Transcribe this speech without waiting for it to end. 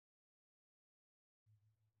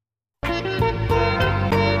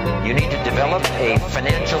You need to develop a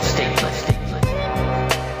financial statement.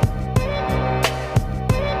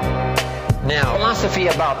 Now, philosophy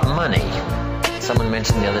about money. Someone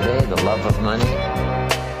mentioned the other day the love of money.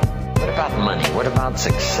 What about money? What about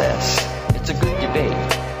success? It's a good debate.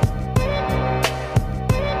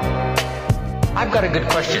 I've got a good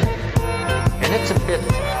question, and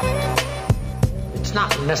it's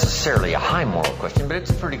not necessarily a high moral question, but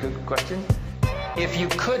it's a pretty good question. If you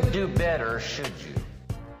could do better, should you?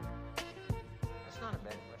 That's not a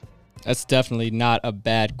bad question. That's definitely not a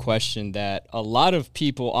bad question that a lot of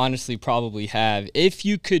people honestly probably have. If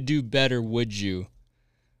you could do better, would you?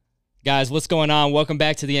 Guys, what's going on? Welcome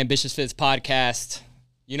back to the Ambitious Fits podcast.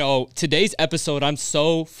 You know, today's episode I'm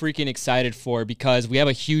so freaking excited for because we have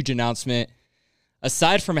a huge announcement.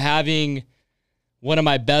 Aside from having one of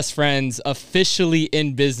my best friends officially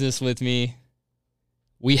in business with me,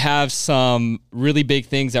 we have some really big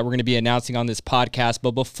things that we're going to be announcing on this podcast.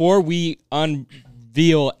 But before we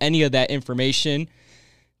unveil any of that information,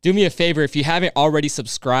 do me a favor. If you haven't already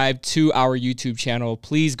subscribed to our YouTube channel,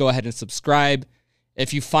 please go ahead and subscribe.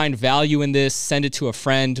 If you find value in this, send it to a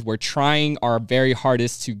friend. We're trying our very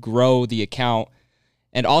hardest to grow the account.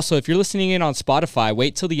 And also, if you're listening in on Spotify,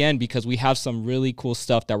 wait till the end because we have some really cool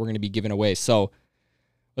stuff that we're going to be giving away. So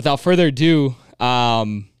without further ado,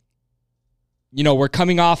 we're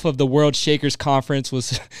coming off of the World Shakers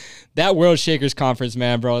Conference. That World Shakers Conference,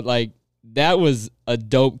 man, bro, like that was a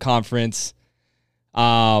dope conference.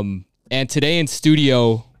 And today in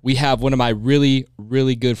studio, we have one of my really,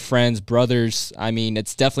 really good friends, brothers. I mean,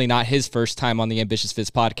 it's definitely not his first time on the Ambitious Fits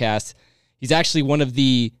podcast. He's actually one of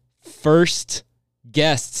the first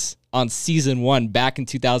guests on season 1 back in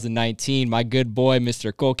 2019. My good boy,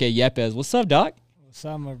 Mr. Koke Yepes. What's up, Doc? What's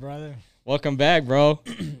up, my brother? Welcome back, bro.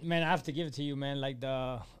 Man, I have to give it to you, man. Like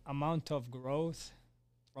the amount of growth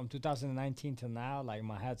from 2019 to now, like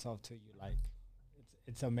my hat's off to you. Like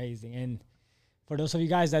it's amazing. And for those of you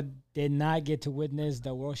guys that did not get to witness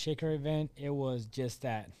the World Shaker event, it was just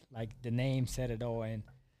that. Like the name said it all. And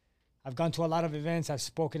I've gone to a lot of events. I've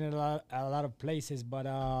spoken at a lot of places, but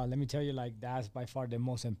let me tell you, like that's by far the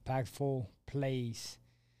most impactful place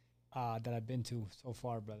that I've been to so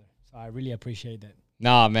far, brother. So I really appreciate that.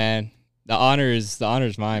 Nah, man, the honor is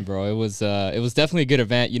mine, bro. It was definitely a good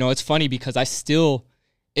event. You know, it's funny because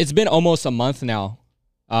it's been almost a month now.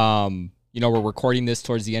 We're recording this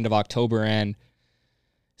towards the end of October, and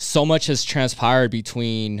so much has transpired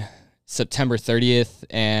between September 30th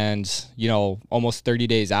and, almost 30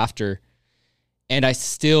 days after. And I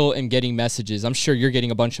still am getting messages. I'm sure you're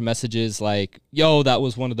getting a bunch of messages like, yo, that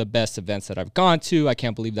was one of the best events that I've gone to. I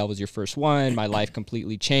can't believe that was your first one. My life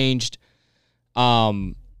completely changed.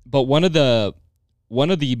 But one of the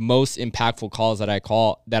most impactful calls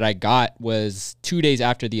that I got was 2 days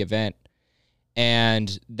after the event.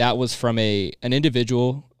 And that was from an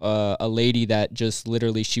individual, a lady that just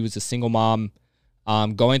literally, she was a single mom,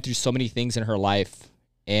 going through so many things in her life,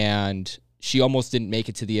 and she almost didn't make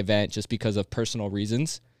it to the event just because of personal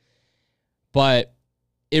reasons. But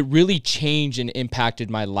it really changed and impacted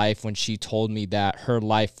my life when she told me that her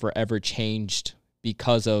life forever changed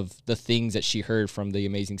because of the things that she heard from the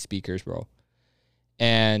amazing speakers, bro.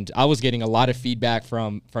 And I was getting a lot of feedback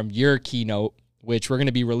from your keynote, which we're going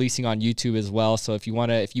to be releasing on YouTube as well. So if you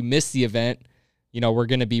missed the event, we're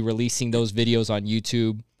going to be releasing those videos on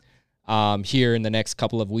YouTube here in the next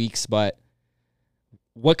couple of weeks. But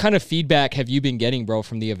what kind of feedback have you been getting, bro,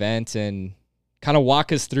 from the event? And kind of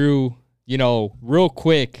walk us through, real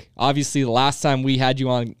quick. Obviously, the last time we had you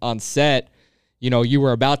on set, you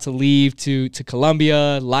were about to leave to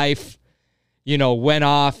Colombia. Life, went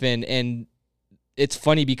off, and it's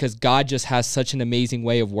funny because God just has such an amazing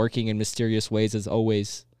way of working in mysterious ways as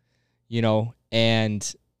always,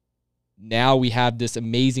 and now we have this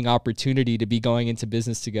amazing opportunity to be going into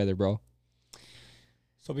business together, bro.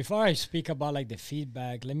 So before I speak about like the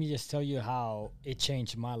feedback, let me just tell you how it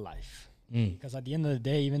changed my life. Because at the end of the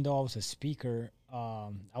day, even though I was a speaker,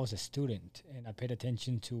 I was a student, and I paid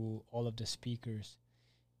attention to all of the speakers.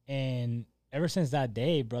 And ever since that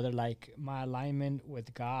day, brother, like my alignment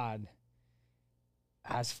with God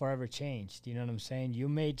has forever changed. You know what I'm saying? You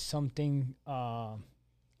made something,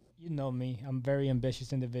 you know me, I'm a very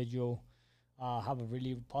ambitious individual, have a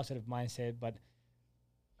really positive mindset. But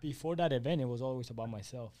before that event, it was always about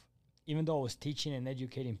myself. Even though I was teaching and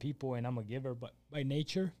educating people and I'm a giver, but by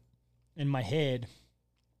nature, in my head,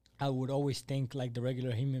 I would always think like the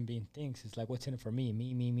regular human being thinks. It's like, what's in it for me?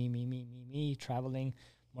 Me, traveling,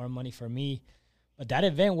 more money for me. But that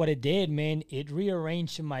event, what it did, man, it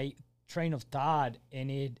rearranged my train of thought,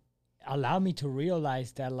 and it allowed me to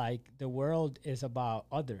realize that like the world is about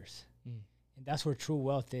others. And that's where true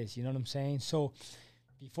wealth is. You know what I'm saying? So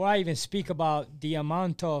before I even speak about the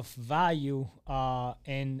amount of value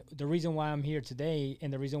and the reason why I'm here today,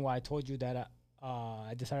 and the reason why I told you that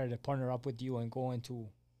I decided to partner up with you and go into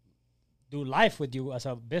do life with you as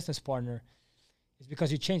a business partner, is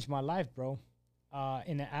because you changed my life, bro.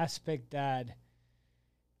 In the aspect that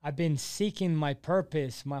I've been seeking my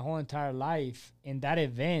purpose my whole entire life. In that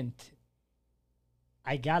event,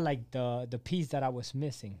 I got like the piece that I was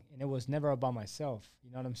missing, and it was never about myself.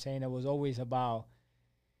 You know what I'm saying? It was always about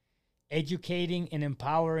educating and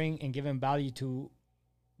empowering and giving value to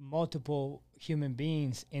multiple human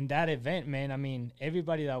beings. In that event, man, I mean,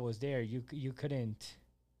 everybody that was there, you couldn't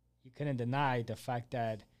deny the fact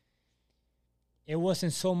that it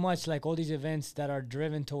wasn't so much like all these events that are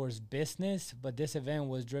driven towards business, but this event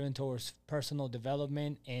was driven towards personal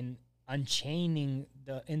development and unchaining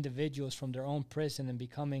the individuals from their own prison and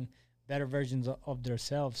becoming better versions of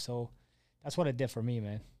themselves. So that's what it did for me,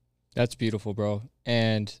 man. That's beautiful, bro.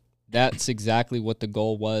 And that's exactly what the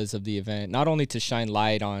goal was of the event. Not only to shine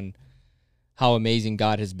light on how amazing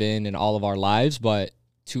God has been in all of our lives, but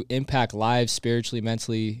to impact lives spiritually,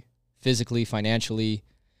 mentally, physically, financially.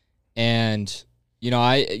 And,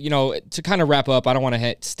 to kind of wrap up, I don't want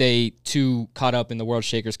to stay too caught up in the World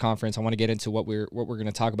Shakers Conference. I want to get into what we're going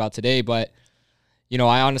to talk about today. But,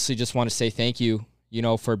 I honestly just want to say thank you,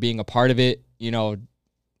 for being a part of it.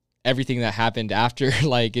 Everything that happened after,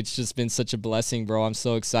 like, it's just been such a blessing, bro. I'm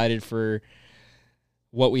so excited for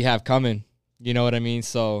what we have coming. You know what I mean?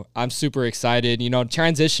 So I'm super excited,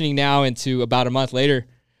 transitioning now into about a month later,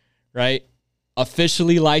 right?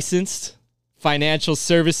 Officially licensed financial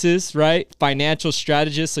services, right? Financial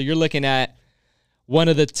strategist. So you're looking at one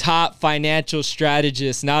of the top financial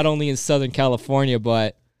strategists, not only in Southern California,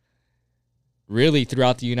 but really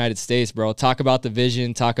throughout the United States, bro. Talk about the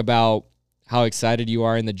vision, talk about how excited you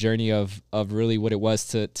are in the journey of really what it was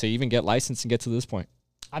to even get licensed and get to this point.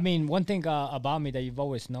 I mean, one thing about me that you've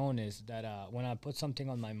always known is that when I put something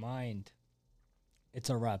on my mind, it's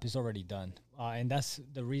a wrap. It's already done. And that's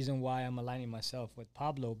the reason why I'm aligning myself with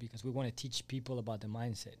Pablo, because we want to teach people about the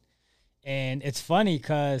mindset. And it's funny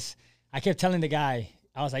because I kept telling the guy,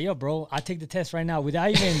 I was like, yo, bro, I'll take the test right now. Without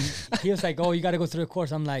even, he was like, oh, you got to go through the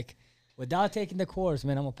course. I'm like, without taking the course,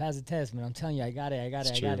 man, I'm going to pass the test, man. I'm telling you, I got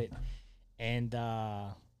it. And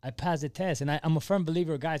I passed the test. And I'm a firm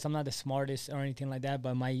believer, guys, I'm not the smartest or anything like that,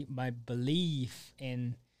 but my belief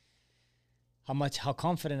in how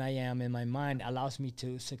confident I am in my mind allows me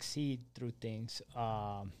to succeed through things.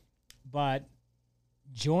 But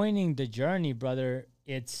joining the journey, brother,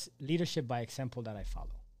 it's leadership by example that I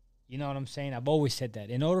follow. You know what I'm saying? I've always said that.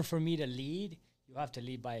 In order for me to lead, you have to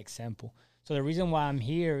lead by example. So the reason why I'm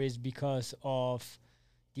here is because of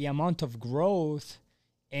the amount of growth.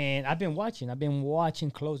 And I've been watching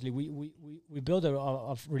closely. We built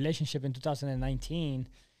a relationship in 2019,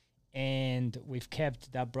 and we've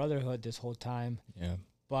kept that brotherhood this whole time. Yeah.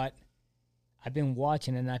 But I've been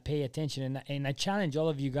watching, and I pay attention, and I challenge all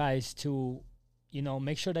of you guys to,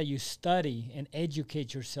 make sure that you study and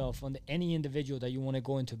educate yourself on any individual that you want to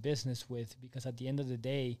go into business with, because at the end of the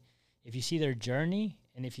day, if you see their journey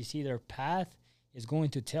and if you see their path, it's going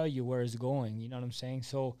to tell you where it's going. You know what I'm saying?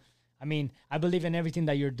 So, I mean, I believe in everything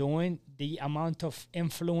that you're doing. The amount of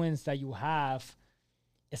influence that you have,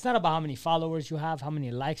 it's not about how many followers you have, how many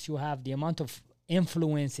likes you have. The amount of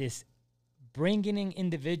influence is bringing in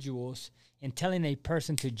individuals and telling a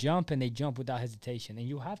person to jump, and they jump without hesitation. And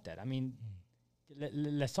you have that. I mean,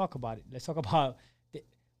 let's talk about it. Let's talk about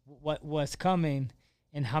what's coming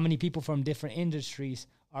and how many people from different industries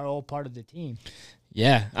are all part of the team.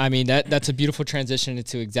 Yeah, I mean, that's a beautiful transition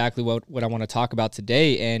into exactly what I want to talk about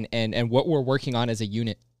today and what we're working on as a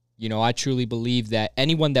unit. I truly believe that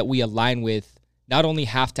anyone that we align with not only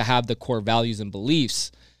have to have the core values and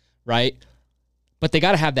beliefs, right, but they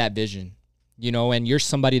got to have that vision, and you're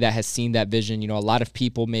somebody that has seen that vision. A lot of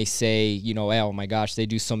people may say, oh my gosh, they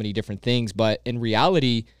do so many different things. But in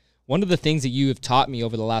reality, one of the things that you have taught me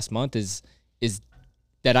over the last month is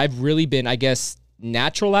that I've really been, I guess,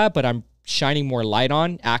 natural at, but I'm shining more light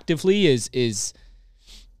on actively is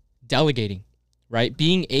delegating, right?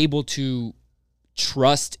 Being able to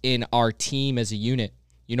trust in our team as a unit.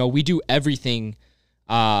 We do everything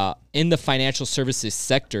in the financial services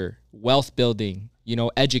sector, wealth building,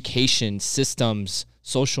 education, systems,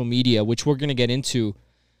 social media, which we're going to get into,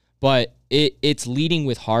 but it's leading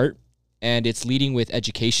with heart and it's leading with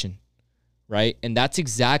education, right? And that's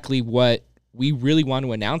exactly what we really want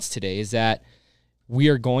to announce today, is that we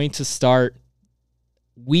are going to start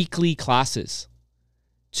weekly classes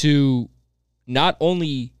to not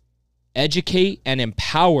only educate and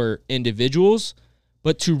empower individuals,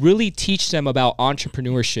 but to really teach them about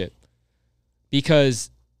entrepreneurship. Because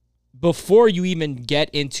before you even get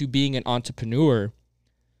into being an entrepreneur,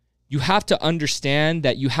 you have to understand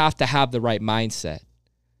that you have to have the right mindset,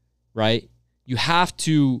 right? You have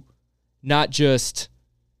to not just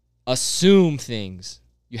assume things.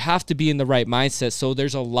 You have to be in the right mindset. So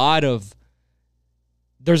there's a lot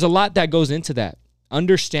that goes into that.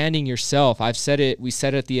 Understanding yourself. I've said it, we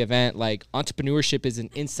said at the event, like entrepreneurship is an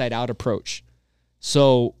inside out approach.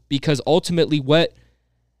 So because ultimately what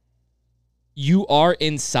you are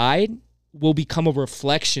inside will become a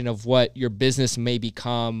reflection of what your business may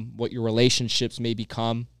become, what your relationships may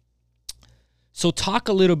become. So talk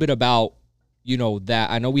a little bit about, that.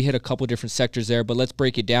 I know we hit a couple different sectors there, but let's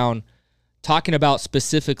break it down. Talking about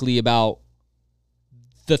specifically about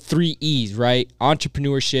the 3 E's, right?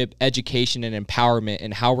 Entrepreneurship, education, and empowerment,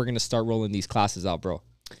 and how we're going to start rolling these classes out, bro.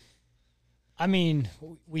 I mean,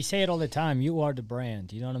 we say it all the time. You are the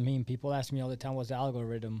brand. You know what I mean? People ask me all the time, what's the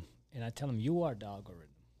algorithm? And I tell them, you are the algorithm.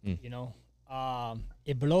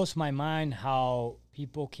 It blows my mind how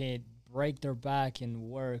people can break their back and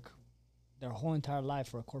work their whole entire life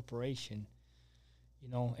for a corporation,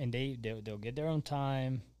 and they'll get their own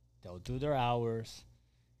time, they'll do their hours,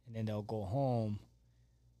 and then they'll go home,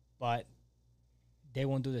 but they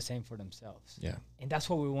won't do the same for themselves. Yeah. And that's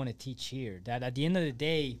what we want to teach here, that at the end of the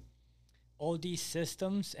day, all these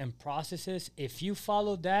systems and processes, if you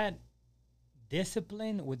follow that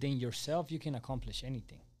discipline within yourself, you can accomplish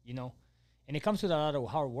anything, And it comes with a lot of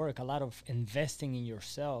hard work, a lot of investing in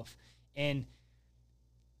yourself. And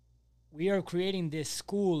we are creating this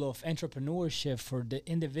school of entrepreneurship for the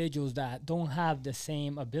individuals that don't have the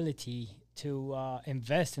same ability to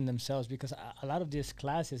invest in themselves, because a lot of these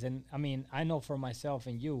classes, and I mean, I know for myself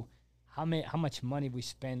and you, how much money we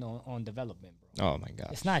spend on development, bro. Oh my God.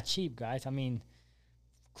 It's not cheap, guys. I mean,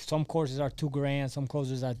 some courses are $2,000, some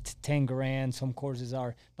courses are $10,000, some courses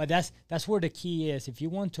are, but that's where the key is. If you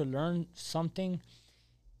want to learn something,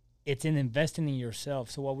 it's in investing in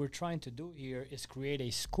yourself. So what we're trying to do here is create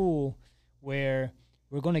a school where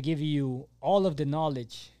we're going to give you all of the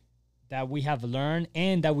knowledge that we have learned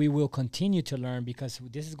and that we will continue to learn, because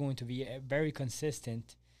this is going to be very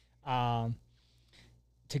consistent,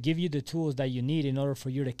 to give you the tools that you need in order for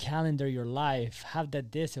you to calendar your life, have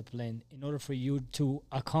that discipline in order for you to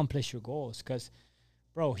accomplish your goals. Because,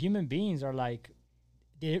 bro, human beings are like,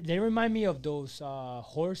 they remind me of those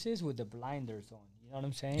horses with the blinders on. You know what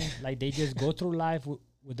I'm saying? Like, they just go through life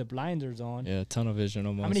with the blinders on. Yeah, tunnel vision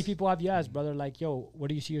almost. How many people have you asked, brother, like, yo, where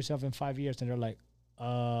do you see yourself in 5 years? And they're like,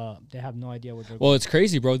 they have no idea what they're Well, it's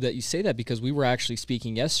crazy, bro, that you say that, because we were actually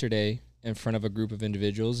speaking yesterday in front of a group of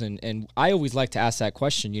individuals, and I always like to ask that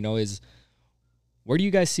question, is where do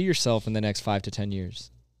you guys see yourself in the next 5 to 10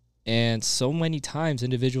 years? And so many times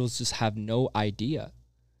individuals just have no idea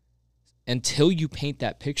until you paint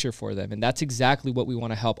that picture for them. And that's exactly what we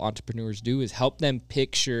want to help entrepreneurs do, is help them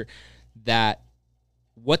picture that,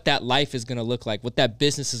 what that life is going to look like, what that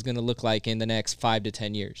business is going to look like in the next 5 to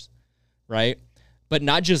 10 years, right? But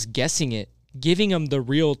not just guessing it, giving them the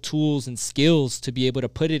real tools and skills to be able to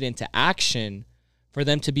put it into action for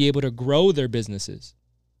them to be able to grow their businesses,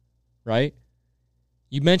 right?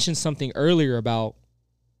 You mentioned something earlier about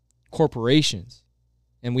corporations,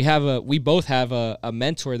 and we both have a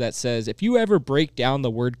mentor that says, if you ever break down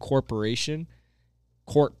the word corporation,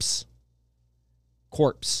 corpse,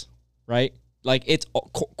 right? Like, it's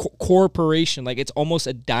corporation, like it's almost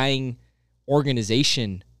a dying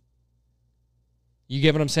organization. You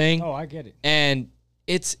get what I'm saying? Oh, I get it. And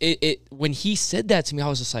it's when he said that to me, I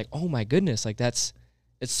was just like, oh my goodness, like it's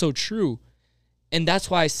so true. And that's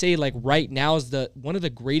why I say, like, right now is one of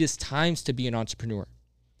the greatest times to be an entrepreneur.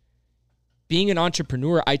 Being an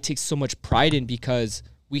entrepreneur, I take so much pride in, because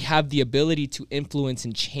we have the ability to influence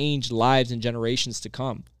and change lives and generations to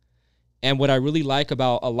come. And what I really like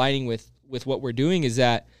about aligning with what we're doing is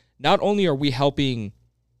that not only are we helping,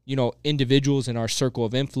 individuals in our circle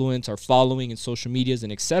of influence, our following and social medias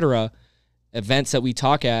and etc., events that we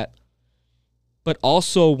talk at, but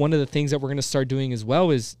also one of the things that we're going to start doing as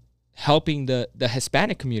well is helping the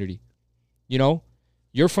Hispanic community.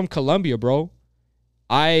 You're from Colombia, bro.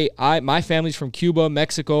 My family's from Cuba,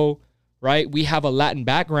 Mexico, right? We have a Latin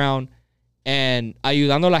background, and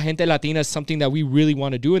ayudando a la gente latina is something that we really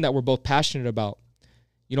want to do and that we're both passionate about.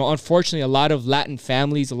 Unfortunately, a lot of Latin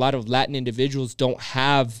families, a lot of Latin individuals don't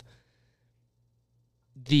have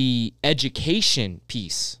the education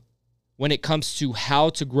piece when it comes to how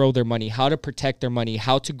to grow their money, how to protect their money,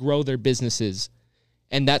 how to grow their businesses.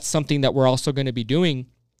 And that's something that we're also going to be doing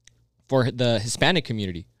for the Hispanic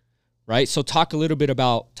community, right? So talk a little bit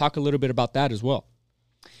about that as well.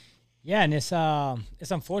 Yeah, and it's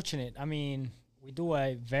unfortunate. I mean, we do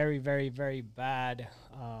a very, very, very bad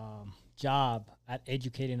job at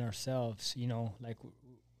educating ourselves. You know, like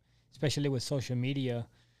especially with social media,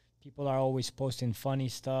 people are always posting funny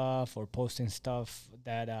stuff or posting stuff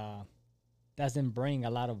that doesn't bring a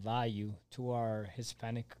lot of value to our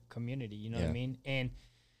Hispanic community. You know what I mean? And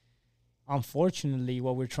unfortunately,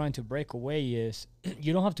 what we're trying to break away is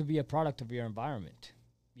you don't have to be a product of your environment.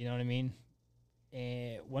 You know what I mean?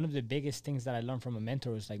 And one of the biggest things that I learned from a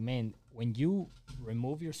mentor is like, man, when you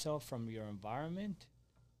remove yourself from your environment,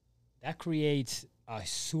 that creates a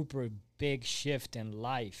super big shift in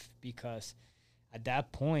life, because at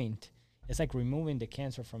that point, it's like removing the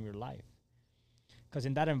cancer from your life. Because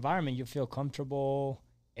in that environment, you feel comfortable.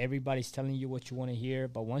 Everybody's telling you what you want to hear.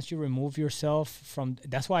 But once you remove yourself from,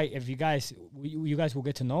 that's why if you guys will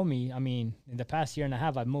get to know me. I mean, in the past year and a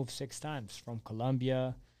half, I've moved 6 times from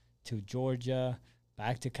Colombia to Georgia,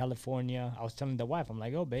 back to California. I was telling the wife, I'm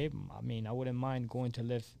like, oh, babe, I mean, I wouldn't mind going to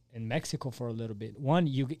live in Mexico for a little bit. One,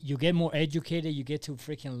 you get more educated. You get to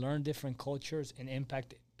freaking learn different cultures and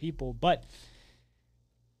impact people. But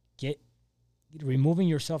removing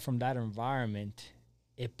yourself from that environment,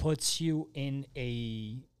 it puts you in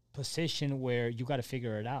a position where you got to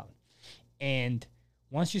figure it out. And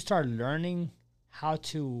once you start learning how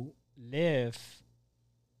to live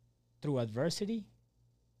through adversity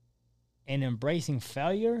and embracing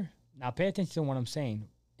failure, now pay attention to what I'm saying.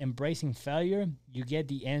 Embracing failure, you get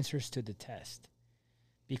the answers to the test.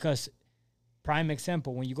 Because, prime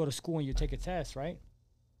example, when you go to school and you take a test, right?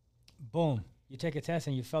 Boom. You take a test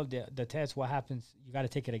and you failed the test. What happens? You got to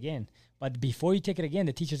take it again. But before you take it again,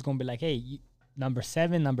 the teacher's going to be like, hey, number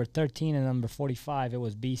 7, number 13, and number 45, it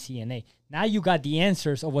was B, C, and A. Now you got the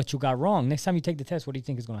answers of what you got wrong. Next time you take the test, what do you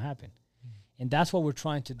think is going to happen? And that's what we're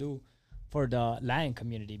trying to do for the Latin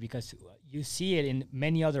community, because you see it in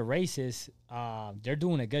many other races. They're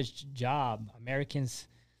doing a good job. Americans,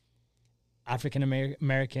 African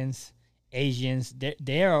Americans, Asians,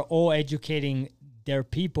 they are all educating their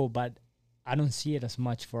people, but I don't see it as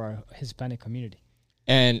much for our Hispanic community.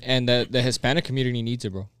 And the Hispanic community needs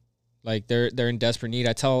it, bro. Like they're in desperate need.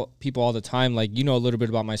 I tell people all the time, like, you know, a little bit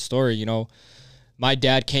about my story. You know, my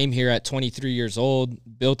dad came here at 23 years old,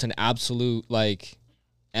 built an absolute like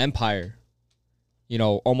empire. You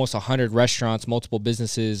know, almost 100 restaurants, multiple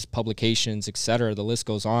businesses, publications, etc. The list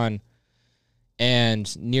goes on.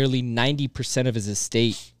 And nearly 90% of his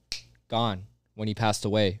estate gone when he passed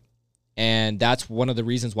away. And that's one of the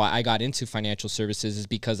reasons why I got into financial services, is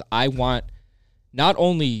because I want not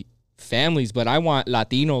only families, but I want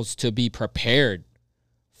Latinos to be prepared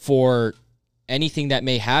for anything that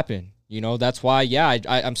may happen. You know, that's why,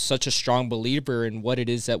 I'm such a strong believer in what it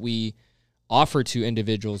is that we offer to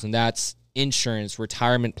individuals. And that's insurance,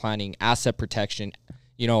 retirement planning, asset protection,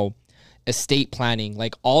 you know, estate planning.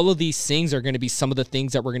 Like all of these things are going to be some of the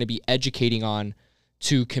things that we're going to be educating on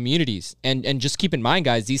to communities. And just keep in mind,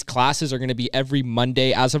 guys, these classes are going to be every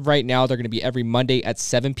Monday. As of right now, they're going to be every Monday at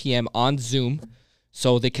 7 p.m. on Zoom.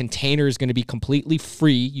 So the container is going to be completely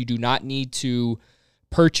free. You do not need to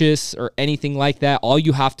purchase or anything like that. All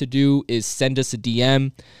you have to do is send us a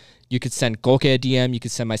DM. You could send Koke a DM. You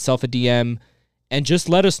could send myself a DM. And just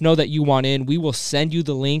let us know that you want in. We will send you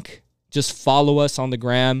the link. Just follow us on the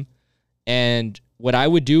gram. And what I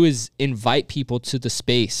would do is invite people to the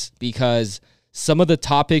space, because some of the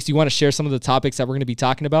topics, you want to share some of the topics that we're going to be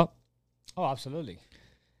talking about? Oh, absolutely.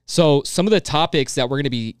 So some of the topics that we're going to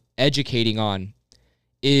be educating on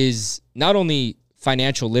is not only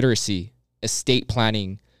financial literacy, estate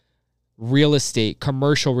planning, real estate,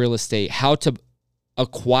 commercial real estate, how to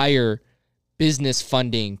acquire business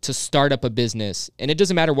funding to start up a business. And it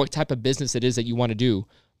doesn't matter what type of business it is that you want to do.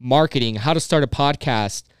 Marketing, how to start a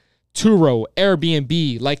podcast, Turo,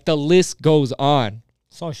 Airbnb, like the list goes on.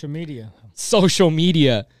 Social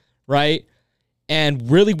media, right?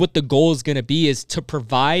 And really what the goal is going to be is to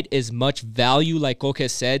provide as much value, like Koke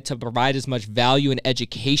said, to provide as much value and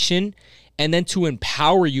education, and then to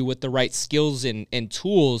empower you with the right skills and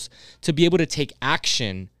tools to be able to take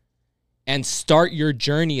action and start your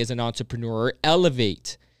journey as an entrepreneur, or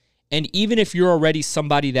elevate. And even if you're already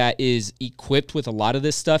somebody that is equipped with a lot of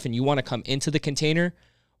this stuff and you want to come into the container,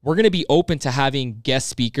 we're going to be open to having guest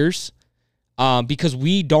speakers, because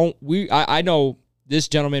I know this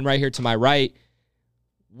gentleman right here to my right,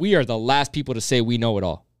 we are the last people to say we know it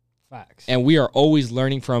all. Facts. And we are always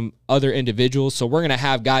learning from other individuals. So we're going to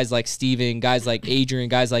have guys like Steven, guys like Adrian,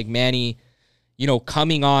 guys like Manny, you know,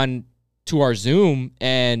 coming on to our Zoom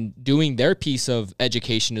and doing their piece of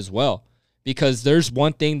education as well. Because there's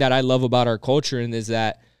one thing that I love about our culture, and is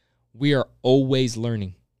that we are always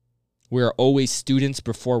learning. We're always students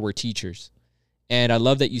before we're teachers. And I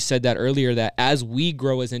love that you said that earlier, that as we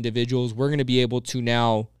grow as individuals, we're going to be able to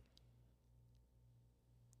now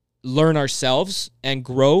learn ourselves and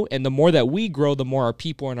grow. And the more that we grow, the more our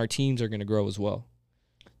people and our teams are going to grow as well.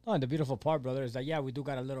 Oh, and the beautiful part, brother, is that, yeah, we do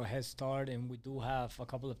got a little head start, and we do have a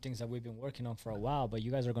couple of things that we've been working on for a while, but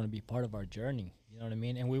you guys are going to be part of our journey. You know what I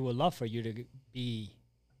mean? And we would love for you to be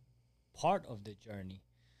part of the journey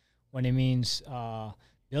when it means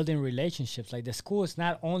building relationships. Like, the school is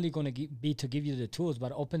not only going to be to give you the tools,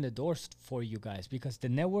 but open the doors for you guys, because the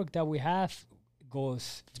network that we have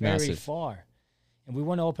goes very far. And we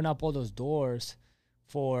want to open up all those doors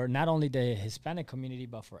for not only the Hispanic community,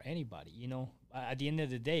 but for anybody. You know, at the end of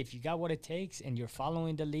the day, if you got what it takes and you're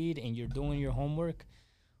following the lead and you're doing your homework,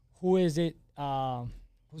 who is it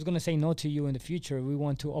who's going to say no to you in the future? We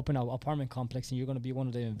want to open an apartment complex and you're going to be one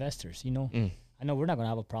of the investors, you know? I know we're not going to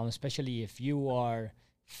have a problem, especially if you are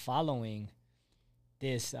following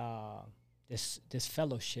this this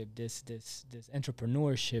fellowship, this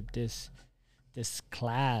entrepreneurship, this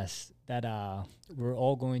class that we're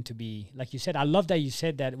all going to be, like you said. I love that you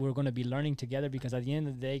said that we're going to be learning together, because at the end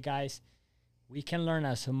of the day, guys, we can learn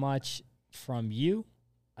as much from you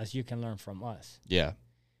as you can learn from us. Yeah.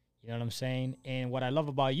 You know what I'm saying? And what I love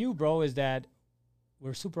about you, bro, is that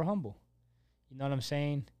we're super humble. You know what I'm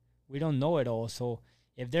saying? We don't know it all. So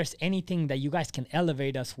if there's anything that you guys can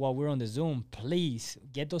elevate us while we're on the Zoom, please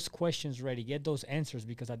get those questions ready, get those answers,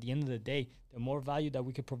 because at the end of the day, the more value that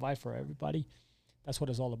we can provide for everybody, that's what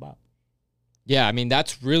it's all about. Yeah, I mean,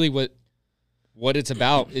 that's really what it's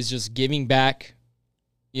about, is just giving back,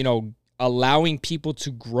 you know, allowing people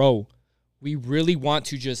to grow. We really want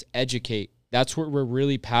to just educate. That's what we're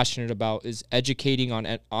really passionate about, is educating on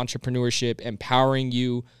entrepreneurship, empowering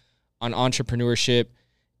you on entrepreneurship,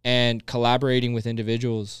 and collaborating with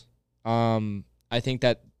individuals. I think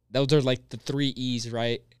that those are like the 3 E's,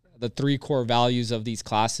 right? The 3 core values of these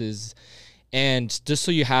classes. And just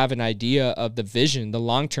so you have an idea of the vision, the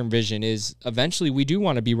long-term vision is eventually we do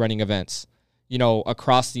want to be running events, you know,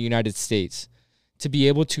 across the United States, to be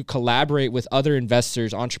able to collaborate with other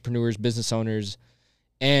investors, entrepreneurs, business owners,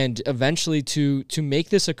 and eventually to make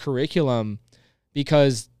this a curriculum.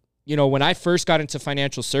 Because, you know, when I first got into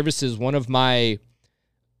financial services, one of my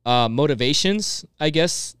motivations, I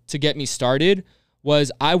guess, to get me started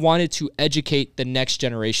was I wanted to educate the next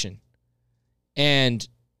generation. And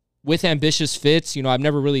with Ambitious Fits, you know, I've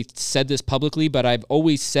never really said this publicly, but I've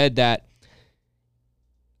always said that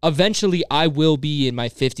eventually I will be in my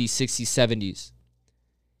 50s, 60s, 70s.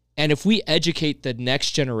 And if we educate the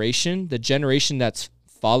next generation, the generation that's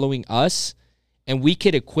following us, and we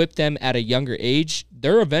could equip them at a younger age,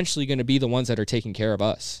 they're eventually going to be the ones that are taking care of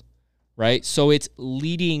us, right? So it's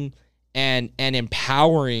leading and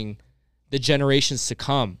empowering the generations to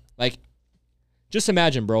come. Like, just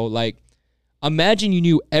imagine, bro, like, imagine you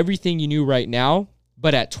knew everything you knew right now,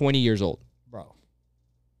 but at 20 years old. Bro.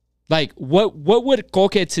 Like, what would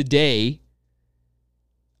Koke today,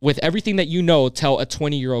 with everything that you know, tell a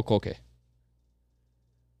 20-year-old Koke?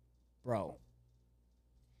 Bro,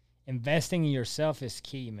 investing in yourself is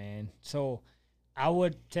key, man. So I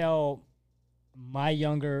would tell my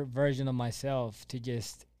younger version of myself to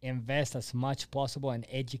just invest as much possible and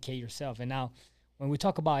educate yourself. And now, when we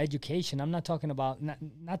talk about education, I'm not talking about,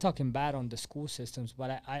 not talking bad on the school systems,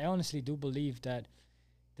 but I honestly do believe that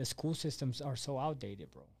the school systems are so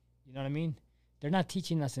outdated, bro. You know what I mean? They're not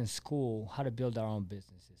teaching us in school how to build our own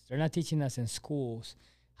businesses. They're not teaching us in schools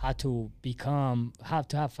how to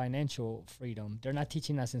have financial freedom. They're not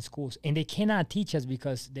teaching us in schools. And they cannot teach us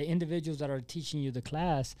because the individuals that are teaching you the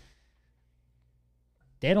class,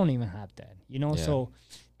 they don't even have that, you know? Yeah. So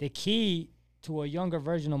the key to a younger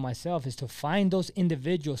version of myself is to find those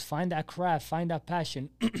individuals, find that craft, find that passion,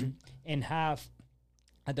 and have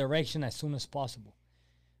a direction as soon as possible.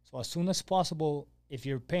 So as soon as possible, if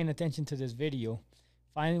you're paying attention to this video,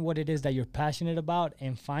 find what it is that you're passionate about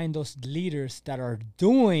and find those leaders that are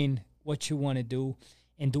doing what you want to do,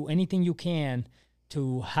 and do anything you can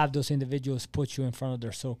to have those individuals put you in front of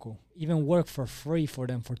their circle. Even work for free for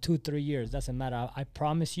them for 2-3 years. Doesn't matter. I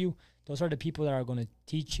promise you, those are the people that are going to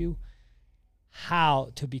teach you how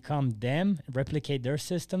to become them, replicate their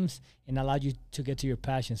systems, and allow you to get to your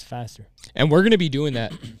passions faster. And we're going to be doing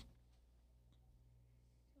that.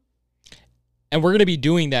 And we're going to be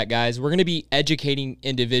doing that, guys. We're going to be educating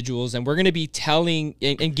individuals, and we're going to be telling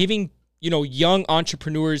and giving, you know, young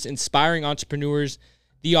entrepreneurs, inspiring entrepreneurs,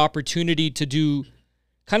 the opportunity to do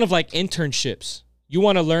kind of like internships. You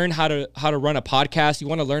want to learn how to run a podcast. You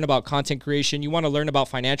want to learn about content creation. You want to learn about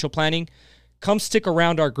financial planning. Come stick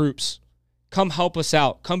around our groups. Come help us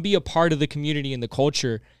out. Come be a part of the community and the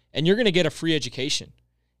culture, and you're going to get a free education.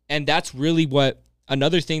 And that's really what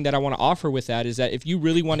another thing that I want to offer with that is that if you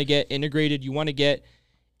really want to get integrated, you want to get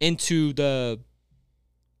into the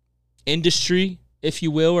industry, if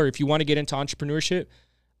you will, or if you want to get into entrepreneurship,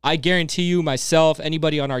 I guarantee you, myself,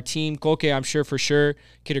 anybody on our team, Koke, I'm sure for sure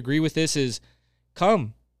could agree with this, is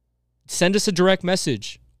come, send us a direct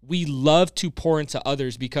message. We love to pour into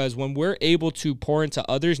others, because when we're able to pour into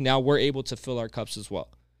others, now we're able to fill our cups as well.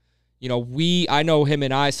 You know, I know him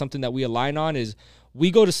and I, something that we align on is we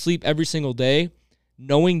go to sleep every single day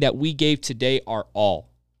knowing that we gave today our all.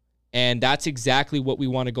 And that's exactly what we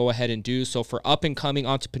want to go ahead and do. So for up-and-coming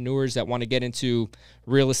entrepreneurs that want to get into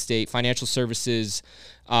real estate, financial services,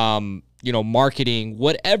 marketing,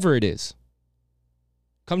 whatever it is,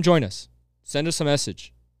 come join us. Send us a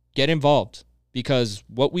message. Get involved, because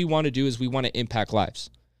what we want to do is we want to impact lives.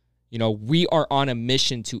 You know, we are on a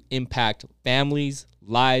mission to impact families,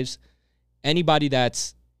 lives, anybody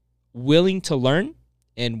that's willing to learn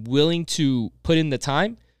and willing to put in the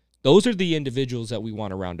time. Those are the individuals that we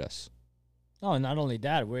want around us. No, not only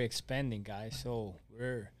that, we're expanding, guys. So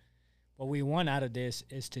what we want out of this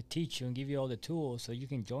is to teach you and give you all the tools so you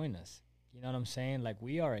can join us. You know what I'm saying? Like,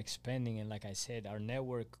 we are expanding, and like I said, our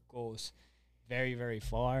network goes very, very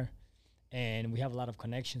far, and we have a lot of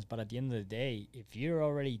connections. But at the end of the day, if you're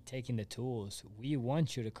already taking the tools, we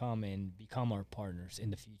want you to come and become our partners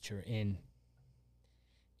in the future. And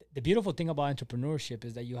the beautiful thing about entrepreneurship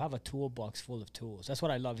is that you have a toolbox full of tools. That's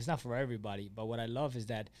what I love. It's not for everybody, but what I love is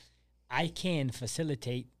that I can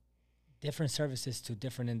facilitate different services to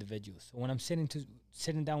different individuals. So when I'm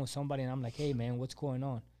sitting down with somebody and I'm like, hey, man, what's going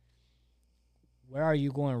on? Where are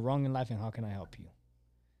you going wrong in life, and how can I help you?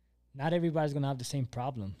 Not everybody's going to have the same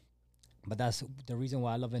problem, but that's the reason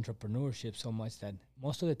why I love entrepreneurship so much, that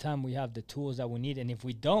most of the time we have the tools that we need, and if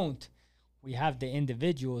we don't, we have the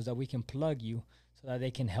individuals that we can plug you so that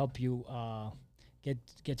they can help you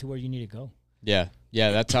get to where you need to go. Yeah,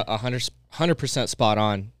 that's 100% spot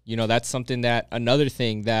on. You know, that's something that, another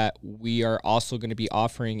thing that we are also going to be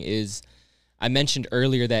offering is, I mentioned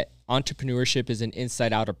earlier that entrepreneurship is an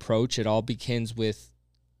inside-out approach. It all begins with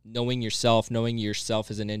knowing yourself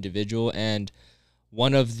as an individual. And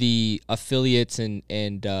one of the affiliates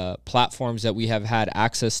and platforms that we have had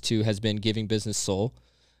access to has been Giving Business Soul,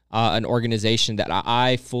 an organization that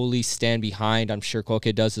I fully stand behind. I'm sure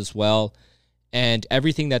Koke does as well. And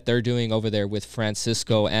everything that they're doing over there with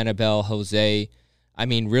Francisco, Annabelle, Jose, I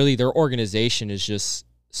mean, really, their organization is just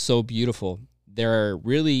so beautiful. They're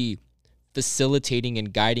really facilitating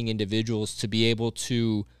and guiding individuals to be able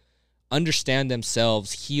to understand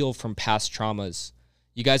themselves, heal from past traumas.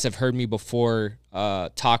 You guys have heard me before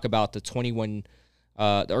talk about the 21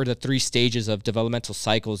 or the 3 stages of developmental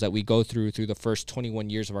cycles that we go through the first 21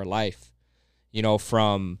 years of our life. You know,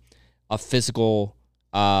 from a physical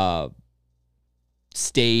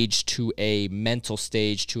stage to a mental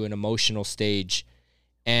stage to an emotional stage.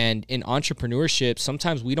 And in entrepreneurship,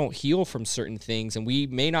 sometimes we don't heal from certain things, and we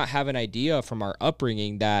may not have an idea from our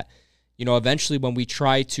upbringing that, you know, eventually when we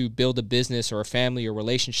try to build a business or a family or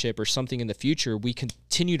relationship or something in the future, we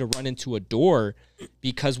continue to run into a door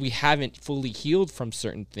because we haven't fully healed from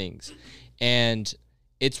certain things. And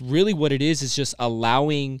it's really what it is just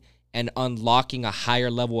allowing and unlocking a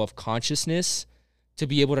higher level of consciousness to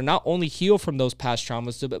be able to not only heal from those past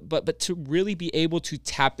traumas, but to really be able to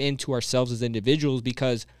tap into ourselves as individuals,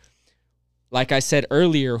 because like I said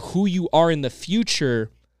earlier, who you are in the future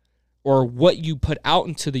or what you put out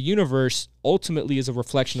into the universe ultimately is a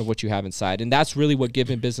reflection of what you have inside. And that's really what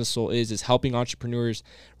Giving Business Soul is helping entrepreneurs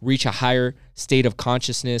reach a higher state of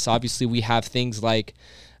consciousness. Obviously, we have things like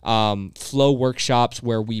flow workshops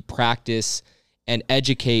where we practice and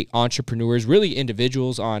educate entrepreneurs, really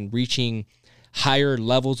individuals, on reaching higher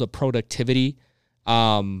levels of productivity,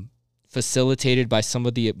 facilitated by some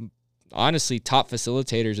of the, honestly, top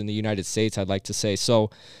facilitators in the United States, I'd like to say.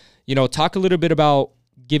 So, you know, talk a little bit about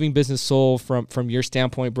Giving Business Soul from your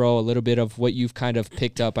standpoint, bro, a little bit of what you've kind of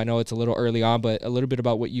picked up. I know it's a little early on, but a little bit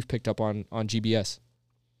about what you've picked up on GBS.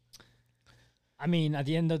 I mean, at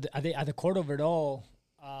the end of at the core of it all,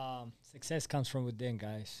 success comes from within,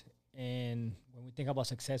 guys. And when we think about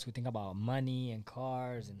success, we think about money and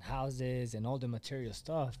cars and houses and all the material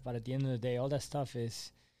stuff. But at the end of the day, all that stuff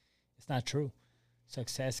it's not true.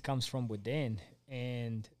 Success comes from within.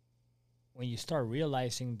 And when you start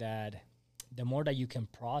realizing that the more that you can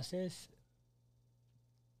process,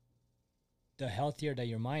 the healthier that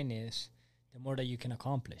your mind is, the more that you can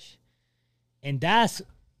accomplish. And that's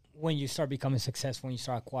when you start becoming successful, when you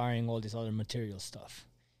start acquiring all this other material stuff.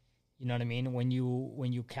 You know what I mean? When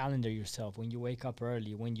you calendar yourself, when you wake up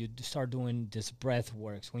early, when you start doing this breath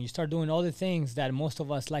works, when you start doing all the things that most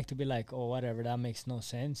of us like to be like, oh, whatever, that makes no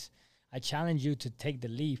sense. I challenge you to take the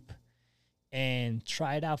leap and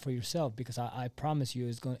try it out for yourself, because I promise you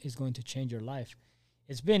it's going to change your life.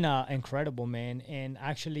 It's been incredible, man. And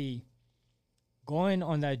actually going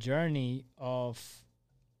on that journey of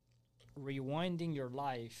rewinding your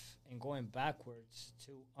life and going backwards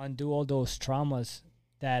to undo all those traumas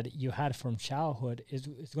that you had from childhood is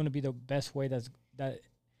going to be the best way that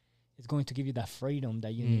is going to give you that freedom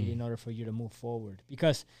that you need in order for you to move forward.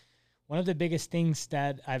 Because one of the biggest things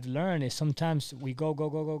that I've learned is sometimes we go,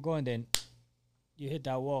 and then you hit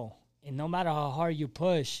that wall. And no matter how hard you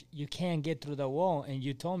push, you can't get through the wall. And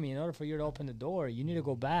you told me in order for you to open the door, you need to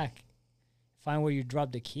go back, find where you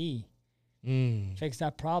dropped the key, fix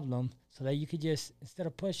that problem so that you could just, instead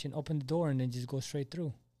of pushing, open the door and then just go straight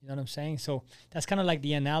through. You know what I'm saying? So that's kind of like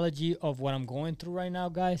the analogy of what I'm going through right now,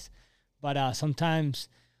 guys. But sometimes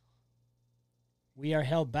we are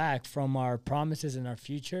held back from our promises in our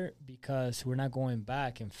future because we're not going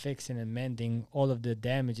back and fixing and mending all of the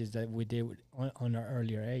damages that we did on our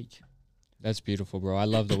earlier age. That's beautiful, bro. I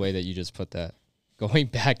love the way that you just put that. Going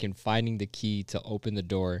back and finding the key to open the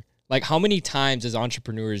door. Like, how many times as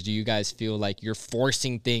entrepreneurs do you guys feel like you're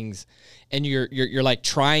forcing things and you're like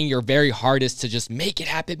trying your very hardest to just make it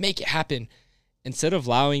happen, instead of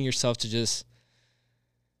allowing yourself to just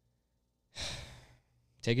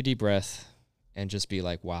take a deep breath and just be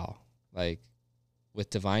like, wow, like with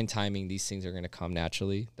divine timing, these things are going to come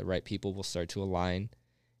naturally. The right people will start to align.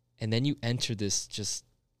 And then you enter this just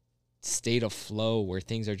state of flow where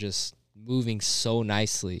things are just moving so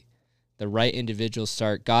nicely. The right individuals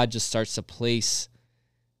God just starts to place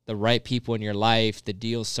the right people in your life. The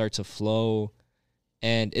deals start to flow.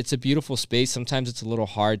 And it's a beautiful space. Sometimes it's a little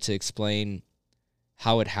hard to explain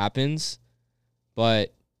how it happens,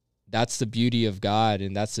 but that's the beauty of God,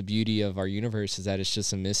 and that's the beauty of our universe, is that it's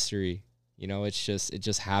just a mystery. You know, it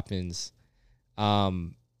just happens.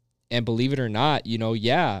 And believe it or not,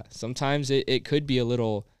 sometimes it could be a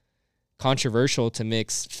little controversial to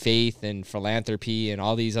mix faith and philanthropy and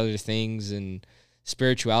all these other things and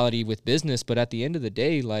spirituality with business. But at the end of the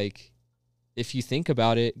day, like, if you think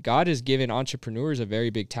about it, God has given entrepreneurs a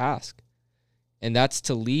very big task, and that's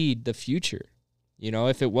to lead the future. You know,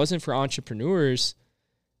 if it wasn't for entrepreneurs,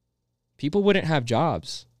 people wouldn't have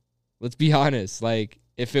jobs. Let's be honest. Like,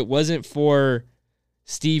 if it wasn't for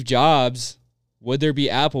Steve Jobs, would there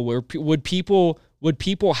be Apple? Would people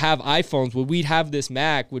have iPhones? Would we have this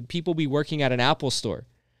Mac? Would people be working at an Apple store?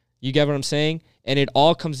 You get what I'm saying? And it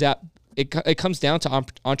all comes out. It comes down to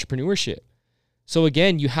entrepreneurship. So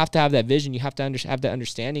again, you have to have that vision. You have to have that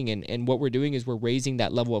understanding. And what we're doing is we're raising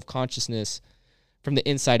that level of consciousness from the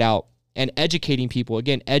inside out and educating people.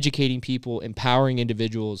 Again, educating people, empowering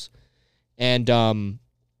individuals. And,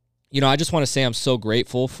 I just want to say I'm so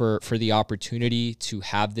grateful for the opportunity to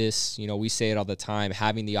have this. You know, we say it all the time,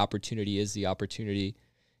 having the opportunity is the opportunity.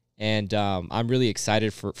 And I'm really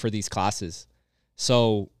excited for these classes.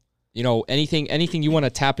 So, anything you want to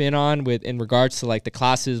tap in on in regards to like the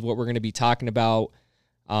classes, what we're going to be talking about,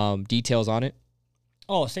 details on it?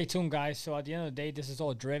 Oh, stay tuned, guys. So at the end of the day, this is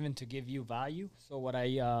all driven to give you value. So what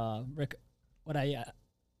I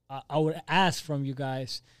would ask from you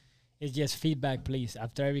guys is just feedback, please.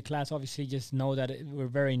 After every class, obviously, just know that we're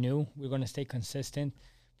very new. We're going to stay consistent.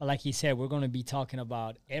 But like he said, we're going to be talking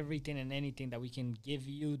about everything and anything that we can give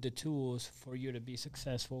you the tools for you to be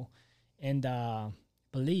successful. And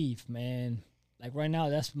believe, man. Like right now,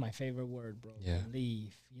 that's my favorite word, bro. Yeah.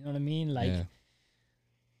 Believe. You know what I mean? Like,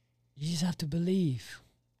 you just have to believe.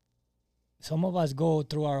 Some of us go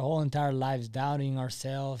through our whole entire lives doubting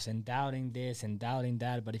ourselves and doubting this and doubting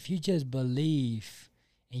that. But if you just believe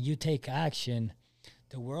and you take action,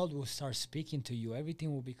 the world will start speaking to you.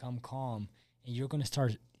 Everything will become calm, and you're going to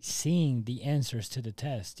start seeing the answers to the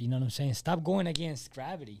test. You know what I'm saying? Stop going against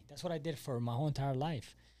gravity. That's what I did for my whole entire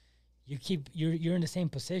life. You're in the same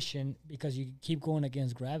position because you keep going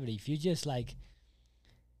against gravity. If you just like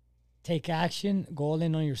take action, go all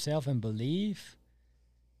in on yourself and believe,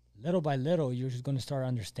 little by little, you're just going to start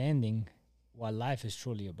understanding what life is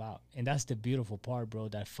truly about. And that's the beautiful part, bro,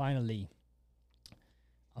 that finally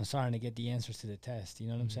I'm starting to get the answers to the test. You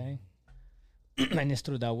know what I'm saying? And it's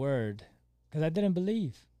through that word. Because I didn't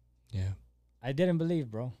believe. Yeah. I didn't believe,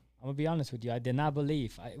 bro. I'm going to be honest with you. I did not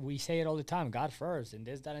believe. We say it all the time, God first, and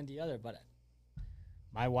this, that, and the other. But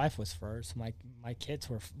my wife was first. My kids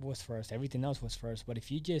was first. Everything else was first. But if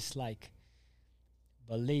you just, like,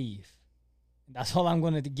 believe, that's all I'm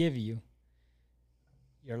going to give you.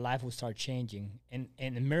 your life will start changing, and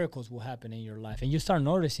miracles will happen in your life, and you start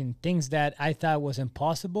noticing things that I thought was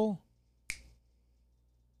impossible.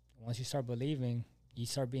 Once you start believing, you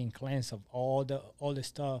start being cleansed of all the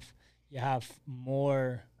stuff. You have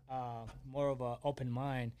more of an open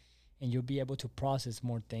mind, and you'll be able to process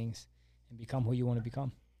more things and become who you want to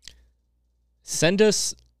become. Send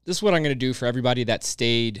us, this is what I'm going to do for everybody that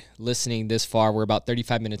stayed listening this far. We're about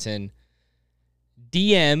 35 minutes in.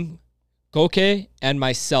 DM Koke and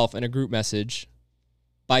myself in a group message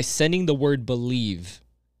by sending the word believe.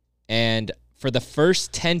 And for the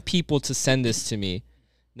first 10 people to send this to me,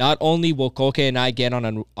 not only will Koke and I get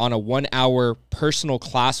on a 1 hour personal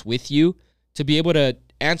class with you to be able to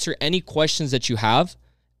answer any questions that you have,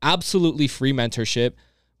 absolutely free mentorship.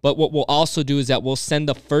 But what we'll also do is that we'll send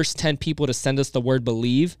the first 10 people to send us the word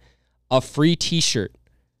believe a free t-shirt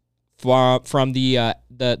from the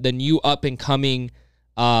new up and coming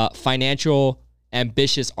financial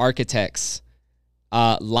ambitious architects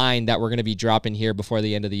line that we're going to be dropping here before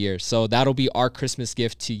the end of the year. So that'll be our Christmas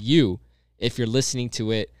gift to you. If you're listening to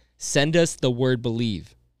it, send us the word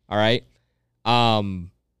believe. All right.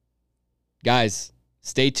 Guys,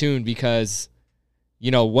 stay tuned, because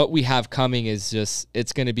what we have coming is just,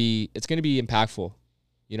 it's going to be impactful.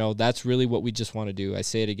 That's really what we just want to do. I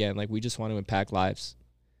say it again, like, we just want to impact lives,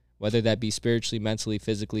 whether that be spiritually, mentally,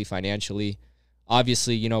 physically, financially.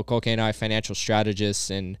 Obviously, Koke and I are financial strategists,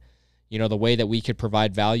 and the way that we could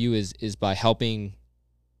provide value is by helping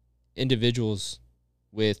individuals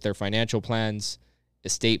with their financial plans,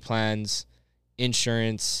 estate plans,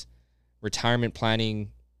 insurance, retirement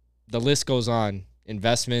planning. The list goes on.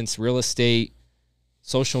 Investments, real estate,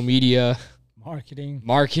 social media,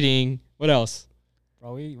 marketing. What else?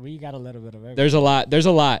 Bro, we got a little bit of everything. There's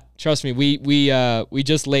a lot. Trust me. We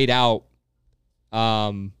just laid out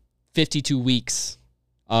 52 weeks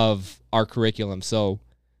of our curriculum. So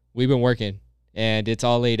we've been working, and it's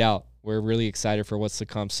all laid out. We're really excited for what's to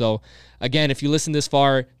come. So again, if you listen this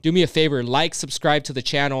far, do me a favor, subscribe to the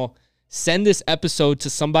channel, send this episode to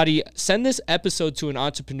somebody, send this episode to an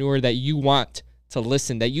entrepreneur that you want to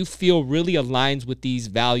listen, that you feel really aligns with these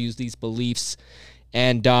values, these beliefs.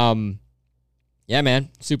 And yeah, man,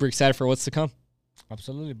 super excited for what's to come.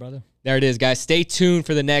 Absolutely, brother. There it is, guys. Stay tuned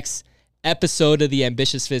for the next episode of the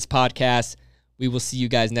Ambitious Fist podcast. We will see you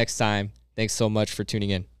guys next time. Thanks so much for tuning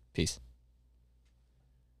in. Peace.